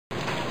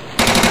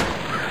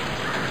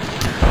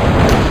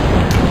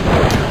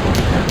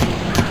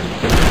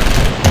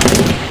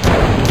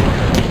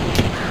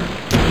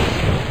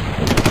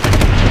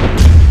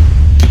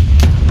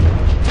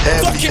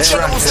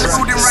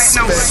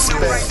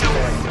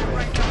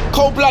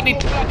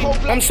Cold-blooded.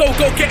 I'm so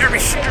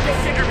go-getterish.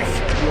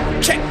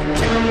 Check.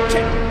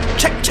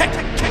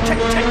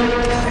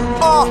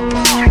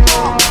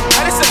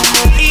 Now listen,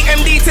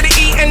 EMD to the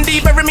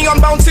END, bury me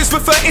on bounces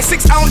with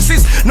 36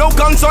 ounces. No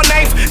guns or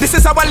knife, this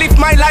is how I live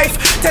my life.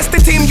 Test the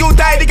team, you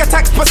die, the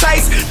attack's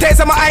precise. Tears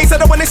in my eyes, I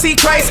don't wanna see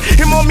Christ.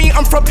 Him or me,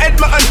 I'm from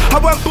Edmonton, I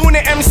weren't born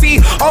at MC.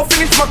 I'll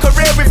finish my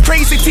career with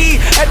crazy T.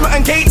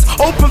 Edmonton gates,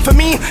 open for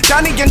me.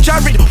 Danny and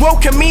Jared,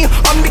 welcome me.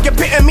 I'm the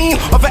epitome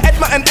of an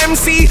Edmonton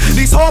MC.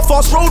 These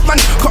half-ass roadmen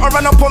gotta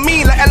run up on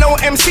me like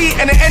LOMC.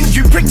 And the end,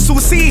 you pricks will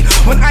see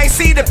when I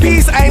see the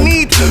peace I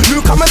need.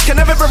 Newcomers can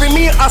never bury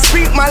me, I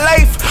speak my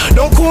life.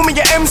 Don't call me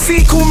your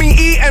MC, call me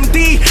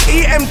EMD.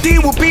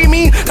 EMD will be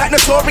me, like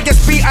Notorious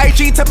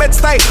B.I.G. to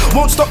Bed-Stuy.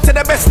 Won't stop to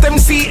the best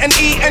MC and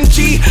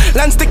ENG.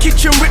 Lands the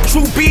kitchen, which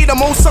will be the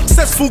most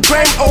successful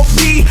grime OP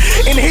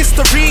in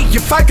history. You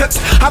faggots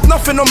have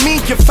nothing on me,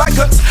 you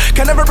faggots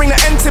can never bring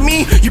the end to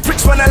me. You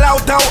pricks run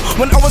allowed out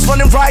when I was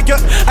running riot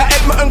at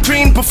Edmonton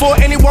Green. Before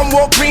anyone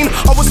walked green,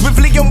 I was with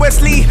Lee and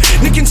Wesley,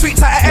 nicking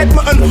sweets at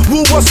Edmonton.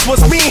 Woolworths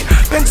was me.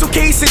 Pencil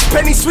cases,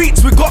 penny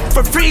sweets we got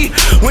for free.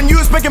 When you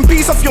was begging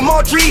peace off your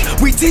Marjorie,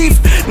 we thief.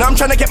 Now I'm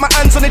trying to get my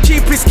hands on the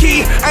cheapest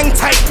key. Hang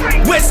tight,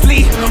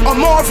 Wesley,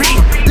 Amari,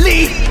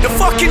 Lee, the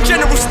fucking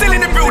general still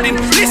in the building.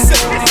 Listen,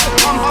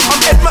 I'm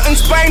Edmonton's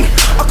spine.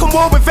 I can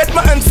war with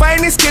Edmonton's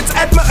finest kids.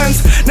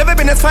 Edmonton's never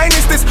been as fine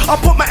as this. I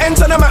put my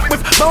ends on the map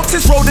with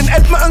Bounces Road and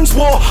Edmonton's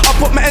war. I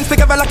put my ends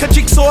together like a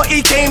jigsaw.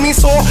 He gave me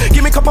saw.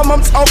 Give me a couple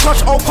months, I'll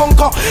crush, I'll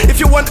conquer. If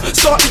you want,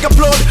 start the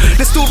applaud.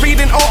 They're still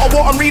reading all of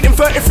what I'm reading.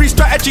 33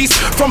 strategies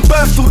from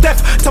birth to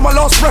death to my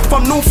last breath.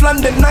 I'm North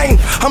London 9.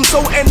 I'm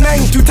so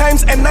N9, 2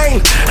 times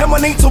N9.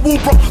 M18 to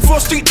Woolbrook,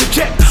 4th Street to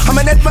Jet. I'm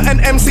an Edmonton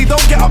MC,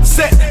 don't get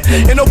upset.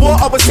 In the war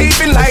I was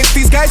saving lives.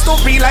 These guys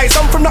don't realize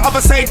I'm from the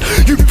other side.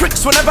 You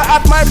pricks will never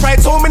have my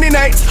pride. So many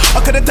nights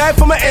I could've died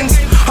for my ends.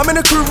 I'm in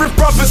a crew with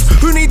brothers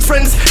who need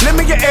friends. Lend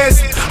me your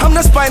ears. I'm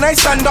the spine, I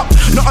stand up.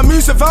 Not a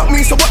muse without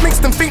me. So what makes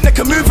them think they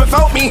can move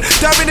without me?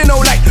 They already know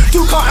like,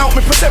 you can't help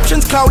me.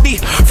 Perception's cloudy.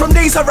 From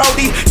days are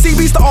rowdy.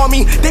 CB's the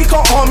army, they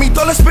can't harm me.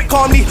 Dollar spit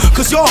calmly,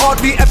 cause you're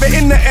hardly ever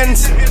in the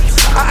ends.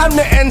 I am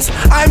the ends,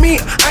 I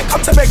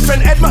come to beg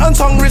friend. Edmonton's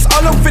hungry,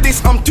 I'll long for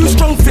this. I'm too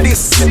strong for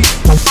this.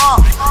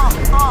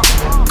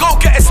 Go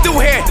get it, still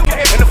here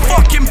in the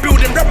fucking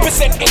building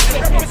representing.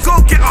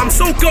 Go get, I'm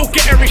so go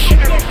getterish.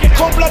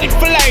 Cold-blooded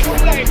for life.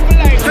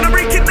 Can I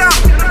break it down?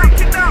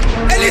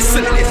 Hey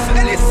listen.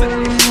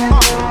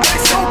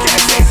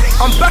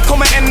 I'm back on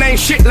my N9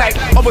 shit like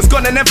I was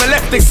gone and never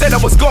left. They said I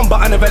was gone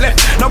but I never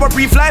left. Now I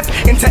breathe life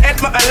into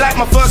Edmonton like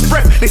my first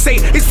breath. They say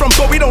it's from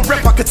God, we don't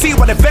rep. I could see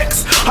why they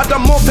vex. I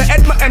done more for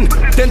Edmonton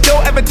than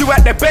they'll ever do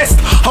at their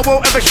best. I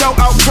won't ever shout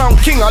out Crown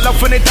King. I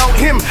love when they doubt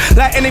him.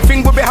 Like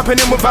anything would be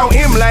happening without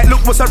him. Like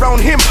look what's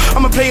around him.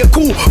 I'ma play it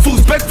cool,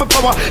 fools beg for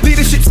power.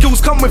 Leadership skills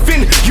come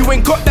within. You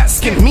ain't got that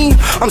skin. Me,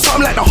 I'm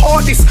something like the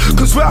hardest.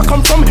 Cause where I come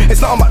from,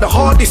 it's not about the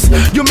hardest.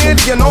 You're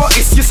merely an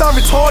artist, you sound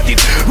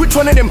retarded. Which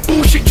one of them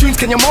bullshit tunes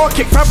can you market?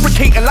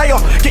 Fabricate a liar,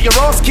 get your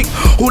ass kicked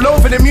all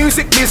over the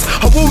music biz.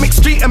 I will mix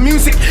street and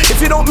music.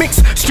 If you don't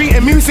mix street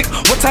and music,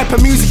 what type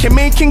of music you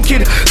making,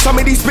 kid? Some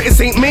of these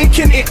bitters ain't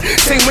making it.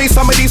 Same way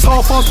some of these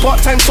half-ass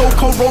part-time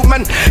so-called road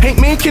man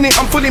ain't making it.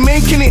 I'm fully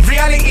making it.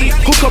 Reality,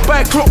 hook up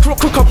back, crook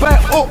up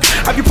back up.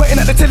 Have you putting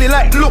at the telly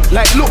like look.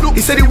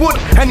 He said he would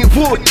and he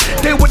would.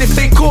 They would if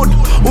they could.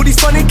 All these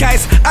funny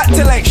guys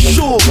acting like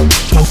sure.